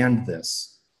understand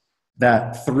this?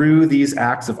 That through these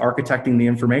acts of architecting the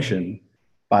information,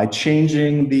 by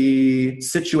changing the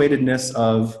situatedness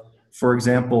of, for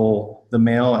example, the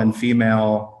male and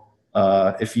female,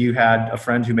 if you had a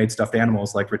friend who made stuffed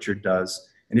animals like Richard does,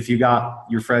 and if you got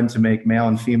your friend to make male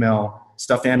and female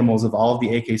stuffed animals of all of the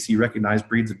AKC recognized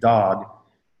breeds of dog,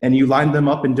 and you line them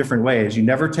up in different ways, you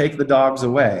never take the dogs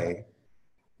away,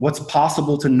 what's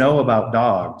possible to know about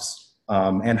dogs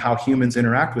and how humans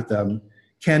interact with them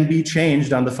can be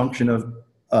changed on the function of,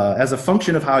 as a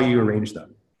function of how you arrange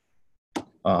them.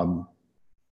 And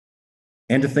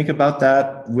to think about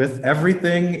that with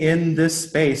everything in this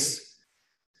space,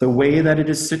 the way that it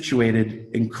is situated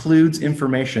includes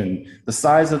information. The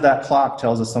size of that clock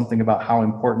tells us something about how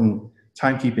important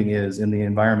timekeeping is in the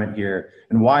environment here.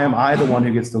 And why am I the one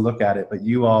who gets to look at it, but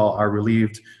you all are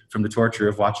relieved from the torture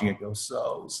of watching it go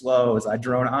so slow as I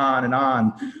drone on and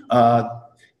on.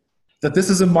 That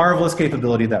this is a marvelous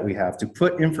capability that we have to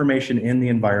put information in the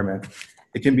environment.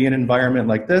 It can be an environment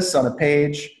like this on a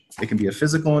page. It can be a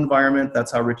physical environment.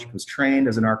 That's how Richard was trained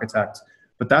as an architect.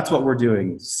 But that's what we're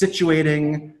doing,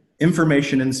 situating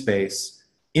information in space,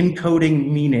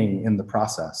 encoding meaning in the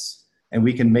process. And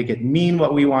we can make it mean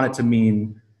what we want it to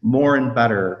mean more and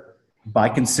better by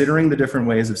considering the different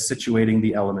ways of situating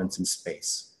the elements in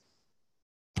space.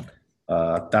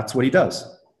 That's what he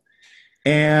does.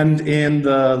 And in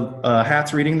the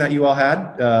Hats reading that you all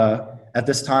had, at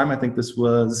this time, I think this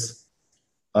was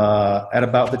at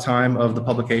about the time of the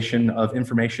publication of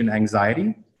Information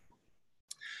Anxiety,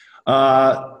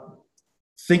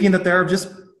 thinking that there are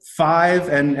just 5,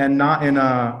 and not in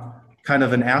a kind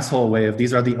of an asshole way of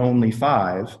these are the only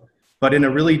 5, but in a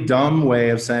really dumb way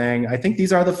of saying, I think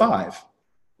these are the 5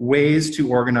 ways to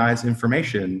organize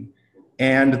information,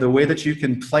 and the way that you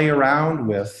can play around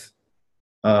with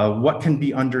what can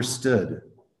be understood.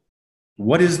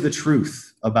 What is the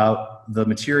truth about the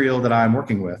material that I'm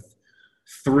working with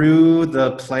through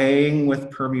the playing with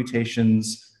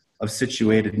permutations of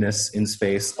situatedness in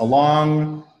space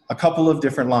along a couple of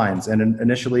different lines, and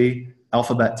initially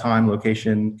alphabet, time,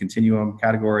 location, continuum,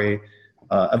 category.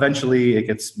 Eventually it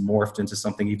gets morphed into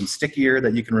something even stickier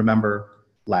that you can remember,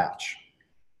 latch.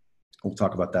 We'll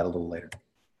talk about that a little later.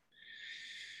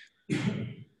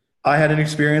 I had an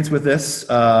experience with this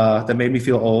that made me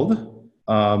feel old.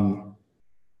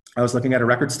 I was looking at a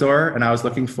record store and I was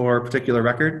looking for a particular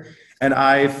record, and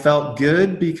I felt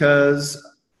good because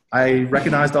I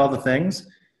recognized all the things,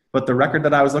 but the record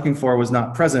that I was looking for was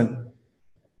not present.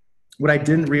 What I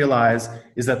didn't realize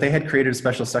is that they had created a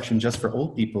special section just for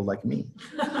old people like me.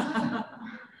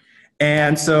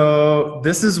 And so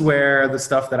this is where the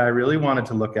stuff that I really wanted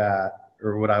to look at,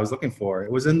 or what I was looking for,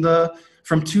 it was in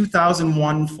from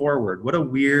 2001 forward. What a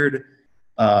weird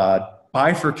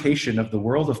bifurcation of the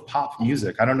world of pop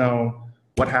music. I don't know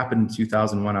what happened in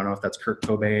 2001. I don't know if that's Kurt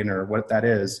Cobain or what that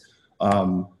is.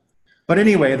 But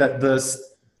anyway, that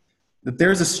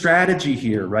there's a strategy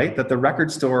here, right? That the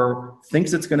record store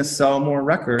thinks it's going to sell more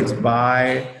records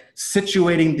by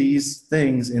situating these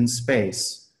things in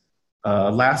space.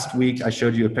 Last week, I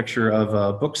showed you a picture of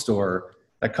a bookstore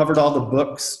that covered all the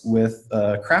books with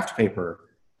craft paper.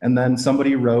 And then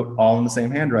somebody wrote all in the same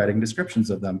handwriting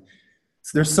descriptions of them.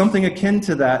 So there's something akin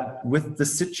to that with the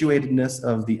situatedness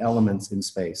of the elements in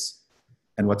space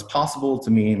and what's possible to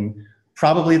mean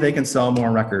probably they can sell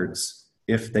more records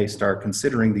if they start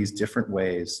considering these different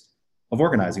ways of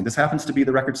organizing. This happens to be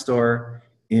the record store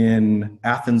in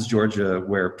Athens, Georgia,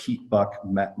 where Pete Buck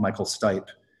met Michael Stipe.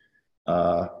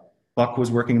 Buck was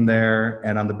working there,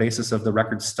 and on the basis of the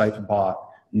record Stipe bought,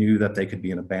 knew that they could be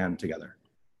in a band together.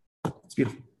 It's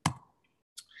beautiful.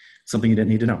 Something you didn't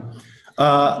need to know.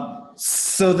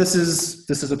 So this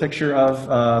is a picture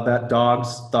of that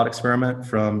dog's thought experiment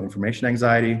from information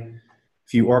anxiety.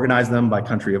 If you organize them by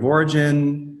country of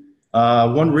origin,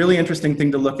 one really interesting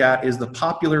thing to look at is the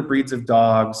popular breeds of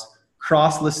dogs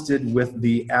cross-listed with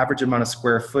the average amount of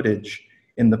square footage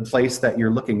in the place that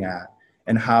you're looking at,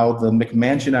 and how the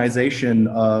McMansionization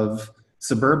of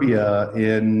suburbia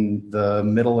in the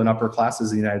middle and upper classes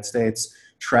of the United States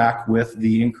track with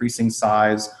the increasing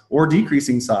size or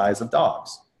decreasing size of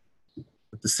dogs.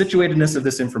 But the situatedness of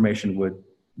this information would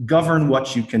govern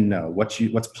what you can know,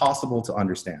 what's possible to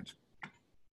understand.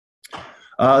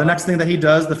 The next thing that he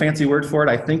does, the fancy word for it,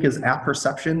 I think, is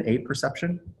apperception,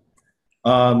 apperception.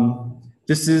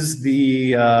 This is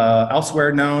the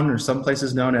elsewhere known, or some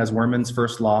places known as Werman's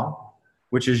first law,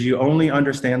 which is you only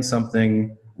understand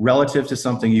something relative to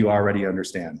something you already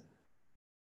understand.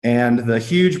 And the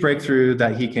huge breakthrough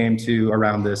that he came to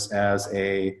around this as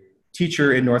a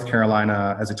teacher in North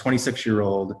Carolina, as a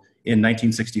 26-year-old in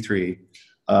 1963.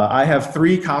 I have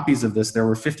 3 copies of this. There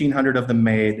were 1,500 of them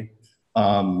made.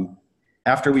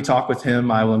 After we talk with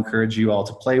him, I will encourage you all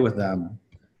to play with them.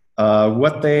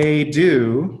 What they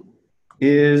do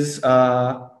is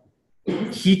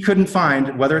he couldn't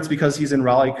find, whether it's because he's in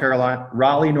Raleigh,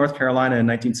 North Carolina in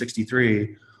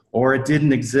 1963, or it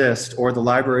didn't exist, or the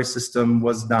library system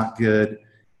was not good.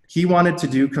 He wanted to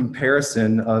do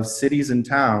comparison of cities and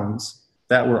towns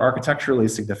that were architecturally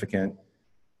significant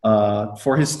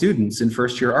for his students in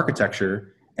first-year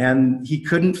architecture, and he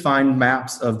couldn't find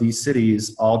maps of these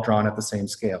cities all drawn at the same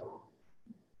scale.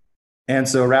 And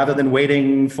so rather than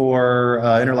waiting for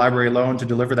interlibrary loan to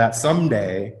deliver that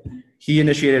someday, he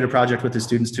initiated a project with his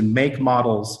students to make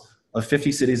models of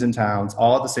 50 cities and towns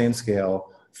all at the same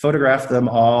scale, photographed them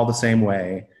all the same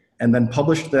way, and then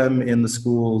published them in the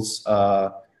school's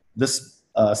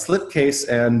slipcase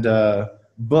and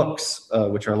books,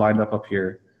 which are lined up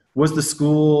here, was the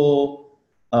school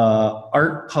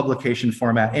art publication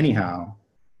format anyhow.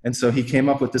 And so he came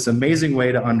up with this amazing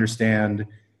way to understand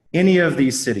any of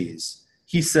these cities.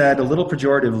 He said a little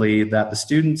pejoratively that the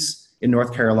students in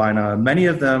North Carolina, many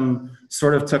of them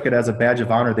sort of took it as a badge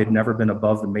of honor. They'd never been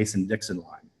above the Mason-Dixon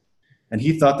line. And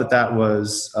he thought that that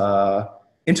was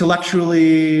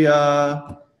intellectually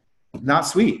not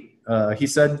sweet. He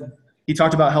said, he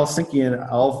talked about Helsinki and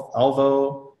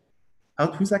Alvo,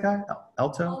 who's that guy?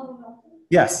 Alto?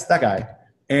 Yes, that guy.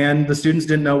 And the students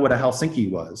didn't know what a Helsinki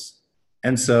was.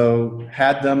 And so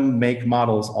had them make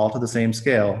models all to the same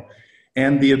scale.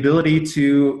 And the ability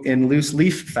to, in loose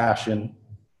leaf fashion,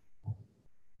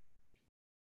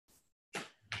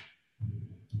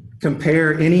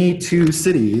 compare any 2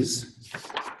 cities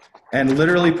and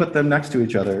literally put them next to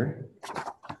each other.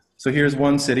 So here's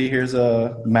one city, here's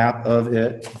a map of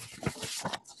it.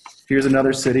 Here's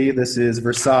another city, this is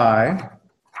Versailles.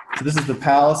 So this is the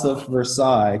Palace of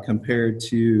Versailles compared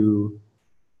to,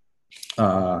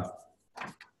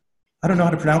 I don't know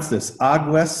how to pronounce this,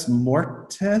 Agues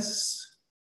Mortes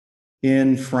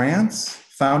in France,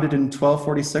 founded in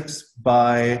 1246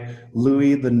 by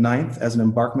Louis IX as an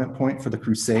embarkment point for the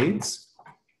Crusades.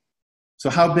 So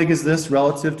how big is this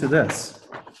relative to this?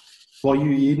 Well,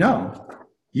 you know.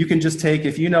 You can just take,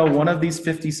 if you know one of these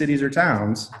 50 cities or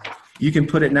towns, you can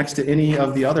put it next to any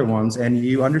of the other ones and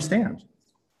you understand.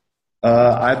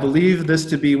 I believe this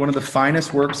to be one of the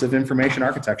finest works of information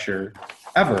architecture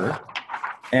ever.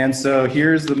 And so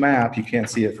here's the map. You can't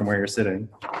see it from where you're sitting.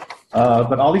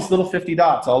 But all these little 50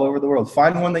 dots all over the world.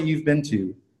 Find one that you've been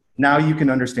to. Now you can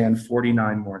understand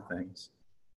 49 more things.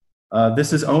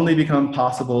 This has only become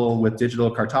possible with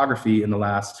digital cartography in the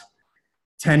last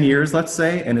 10 years, let's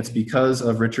say, and it's because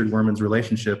of Richard Werman's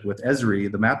relationship with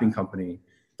Esri, the mapping company,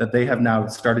 that they have now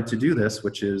started to do this,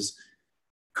 which is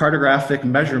cartographic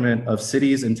measurement of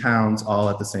cities and towns all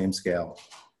at the same scale.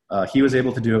 He was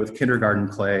able to do it with kindergarten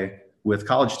clay with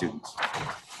college students.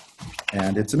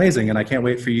 And it's amazing, and I can't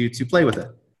wait for you to play with it.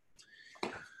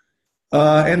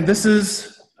 And this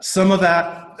is some of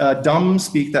that dumb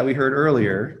speak that we heard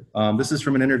earlier. This is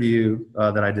from an interview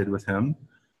that I did with him,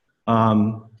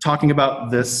 talking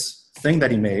about this thing that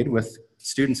he made with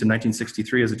students in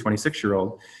 1963 as a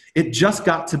 26-year-old. It just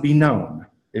got to be known.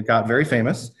 It got very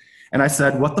famous. And I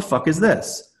said, what the fuck is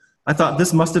this? I thought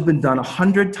this must have been done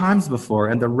 100 times before.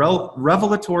 And the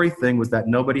revelatory thing was that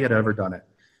nobody had ever done it.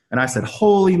 And I said,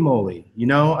 holy moly, you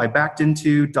know, I backed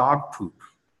into dog poop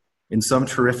in some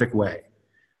terrific way.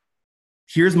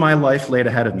 Here's my life laid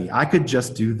ahead of me. I could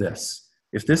just do this.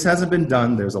 If this hasn't been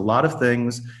done, there's a lot of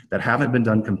things that haven't been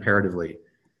done comparatively.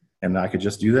 And I could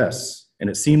just do this. And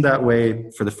it seemed that way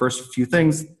for the first few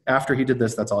things. After he did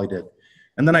this, that's all he did.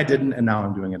 And then I didn't, and now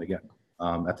I'm doing it again.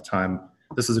 At the time,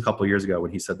 this was a couple of years ago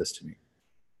when he said this to me.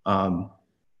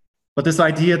 But this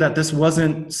idea that this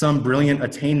wasn't some brilliant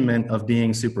attainment of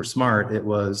being super smart, it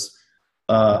was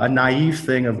a naive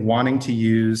thing of wanting to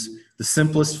use the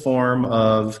simplest form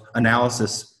of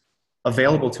analysis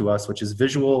available to us, which is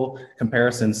visual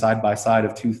comparison side by side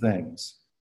of two things,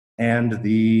 and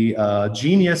the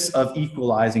genius of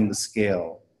equalizing the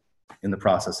scale in the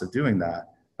process of doing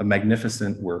that, a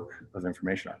magnificent work of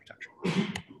information architecture.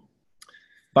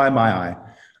 By my eye.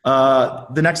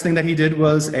 The next thing that he did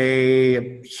was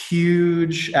a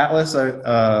huge atlas.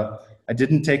 I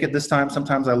didn't take it this time.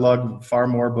 Sometimes I lug far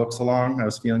more books along. I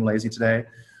was feeling lazy today.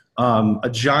 A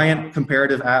giant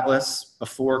comparative atlas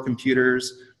before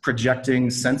computers projecting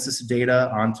census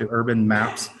data onto urban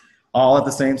maps, all at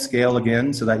the same scale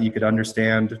again, so that you could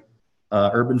understand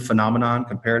urban phenomenon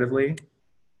comparatively.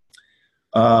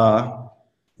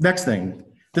 Next thing,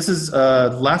 this is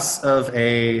less of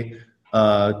a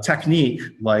technique,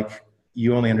 like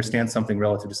you only understand something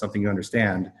relative to something you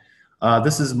understand.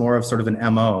 This is more of sort of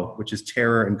an MO, which is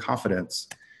terror and confidence.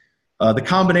 The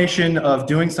combination of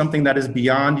doing something that is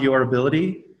beyond your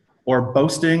ability or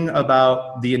boasting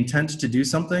about the intent to do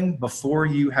something before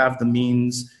you have the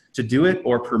means to do it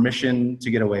or permission to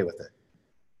get away with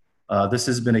it. This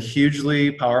has been a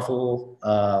hugely powerful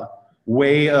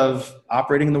way of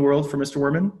operating in the world for Mr.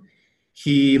 Werman.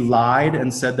 He lied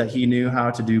and said that he knew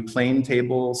how to do plane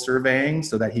table surveying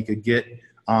so that he could get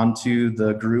onto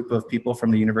the group of people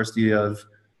from the University of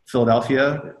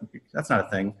Philadelphia. That's not a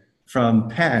thing. From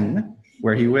Penn,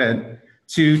 where he went,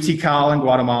 to Tikal in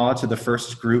Guatemala, to the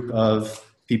first group of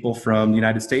people from the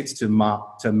United States to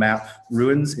map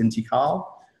ruins in Tikal.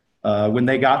 When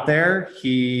they got there,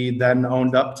 he then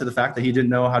owned up to the fact that he didn't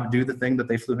know how to do the thing that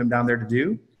they flew him down there to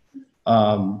do.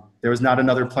 There was not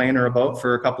another plane or a boat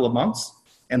for a couple of months,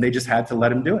 and they just had to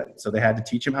let him do it. So they had to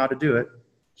teach him how to do it.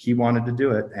 He wanted to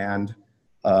do it, and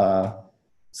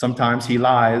sometimes he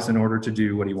lies in order to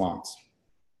do what he wants.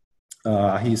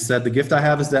 He said, the gift I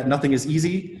have is that nothing is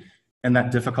easy, and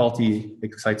that difficulty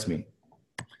excites me.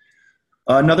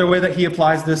 Another way that he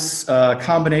applies this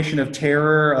combination of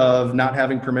terror of not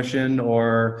having permission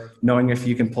or knowing if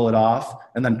you can pull it off,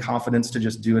 and then confidence to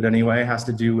just do it anyway, has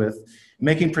to do with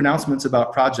making pronouncements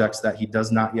about projects that he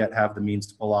does not yet have the means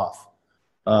to pull off.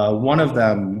 One of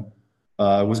them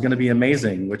was going to be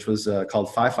amazing, which was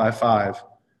called 555.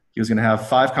 He was going to have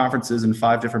 5 conferences in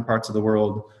 5 different parts of the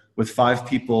world with 5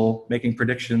 people making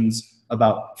predictions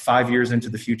about 5 years into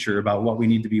the future about what we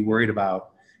need to be worried about.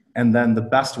 And then the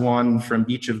best one from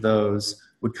each of those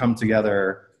would come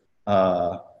together.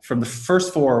 From the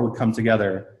first 4 would come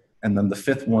together, and then the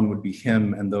 5th one would be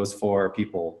him and those 4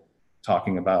 people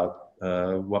talking about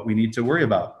what we need to worry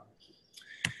about.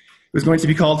 It was going to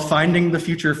be called Finding the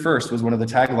Future First, was one of the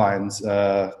taglines.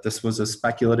 This was a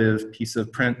speculative piece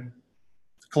of print.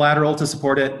 Collateral to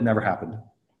support it, never happened.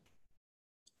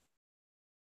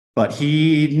 But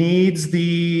he needs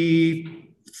the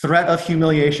threat of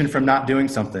humiliation from not doing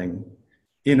something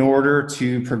in order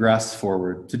to progress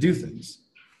forward to do things.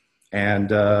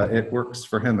 And it works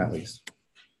for him, at least.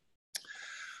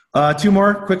 2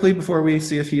 more quickly before we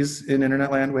see if he's in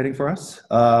internet land waiting for us.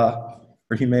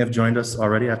 Or he may have joined us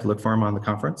already. I have to look for him on the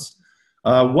conference.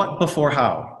 What before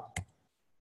how?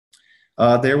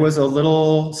 There was a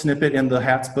little snippet in the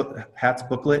HATS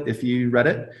booklet, if you read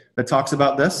it, that talks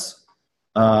about this.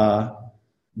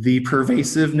 The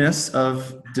pervasiveness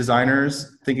of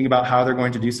designers thinking about how they're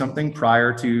going to do something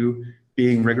prior to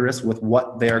being rigorous with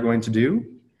what they are going to do.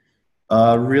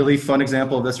 A really fun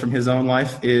example of this from his own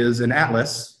life is an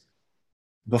atlas.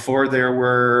 Before there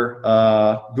were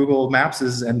Google Maps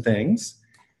and things,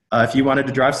 if you wanted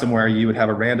to drive somewhere, you would have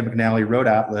a random McNally road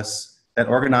atlas that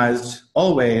organized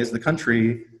always the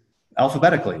country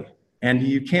alphabetically. And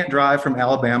you can't drive from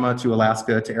Alabama to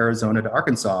Alaska to Arizona to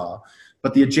Arkansas,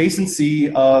 but the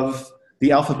adjacency of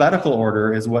the alphabetical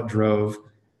order is what drove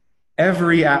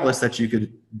every atlas that you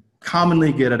could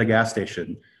commonly get at a gas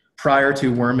station prior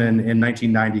to Werman in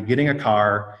 1990 getting a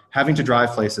car, having to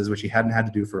drive places, which he hadn't had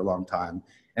to do for a long time,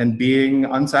 and being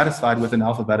unsatisfied with an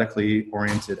alphabetically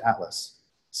oriented atlas.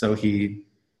 So he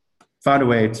found a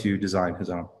way to design his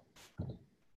own.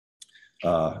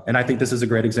 And I think this is a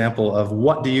great example of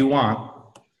what do you want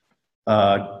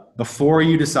before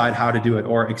you decide how to do it,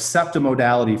 or accept a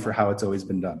modality for how it's always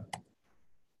been done.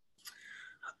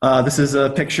 This is a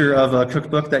picture of a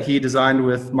cookbook that he designed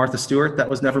with Martha Stewart that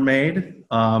was never made.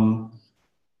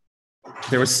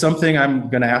 There was something, I'm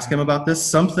going to ask him about this,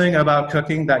 something about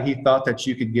cooking that he thought that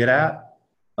you could get at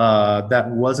that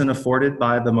wasn't afforded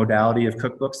by the modality of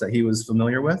cookbooks that he was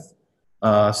familiar with.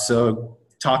 So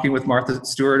talking with Martha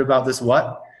Stewart about this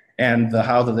what, and the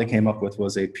how that they came up with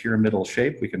was a pyramidal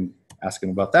shape. We can ask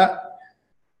him about that.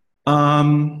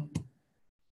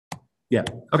 Yeah,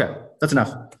 okay, that's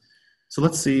enough. So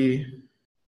let's see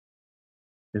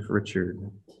if Richard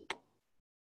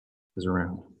is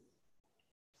around.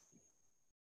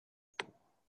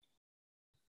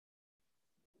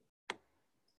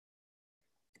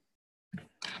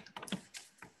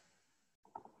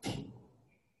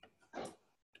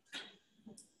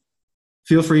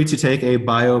 Feel free to take a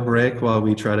bio break while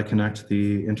we try to connect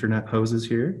the internet hoses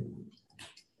here.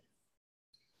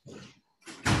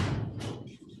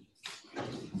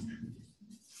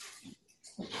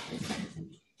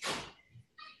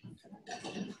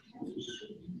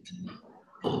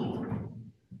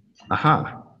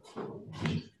 Aha.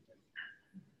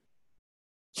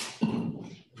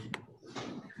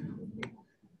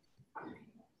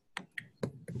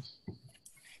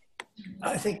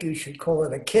 I think you should call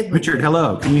it a kidney. Richard,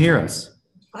 hello. Can you hear us?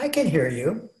 I can hear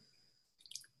you.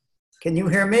 Can you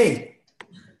hear me?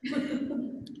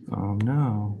 Oh,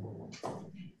 no.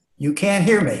 You can't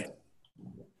hear me.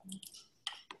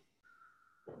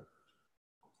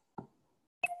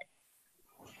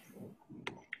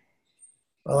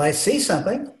 Well, I see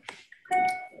something.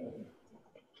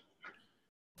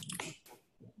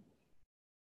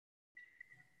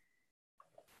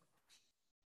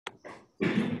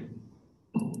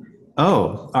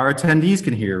 Oh, our attendees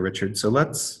can hear Richard, so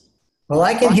let's... Well,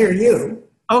 I can hear you,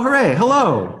 Oh, hooray,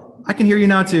 hello. I can hear you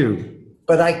now too.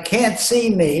 but I can't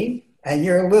see me, and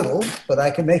you're little, but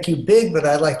I can make you big, but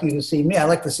I'd like you to see me. I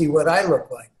like to see what I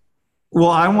look like. Well,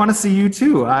 I want to see you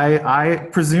too. I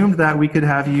presumed that we could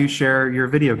have you share your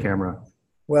video camera.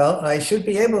 Well, I should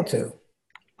be able to.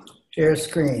 Share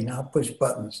screen, I'll push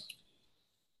buttons.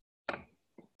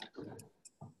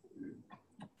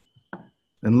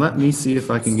 And let me see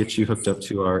if I can get you hooked up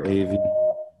to our AV.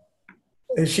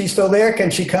 Is she still there? Can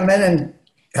she come in and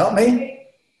help me?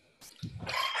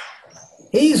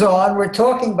 He's on, we're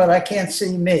talking, but I can't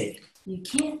see me. You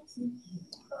can't.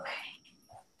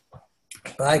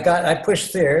 I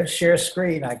pushed there, share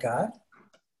screen I got.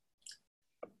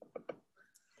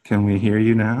 Can we hear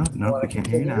you now? No, Well, we can't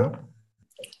hear you now.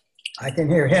 I can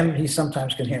hear him, he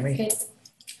sometimes can hear me. Okay.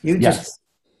 You Yes. just,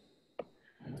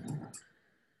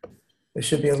 there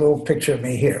should be a little picture of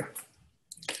me here.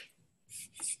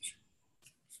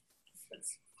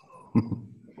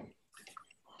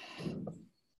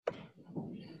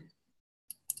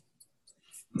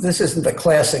 This isn't the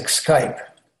classic Skype.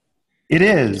 It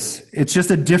is. It's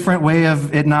just a different way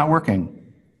of it not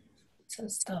working.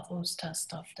 Says the host has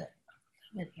stopped it.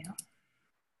 Video.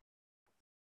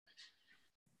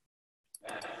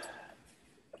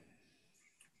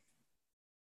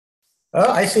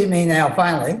 Oh, I see me now,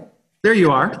 finally, There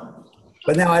you are.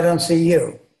 but now I don't see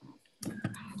you.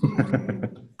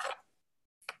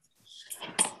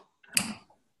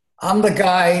 I'm the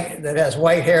guy that has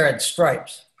white hair and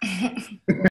stripes.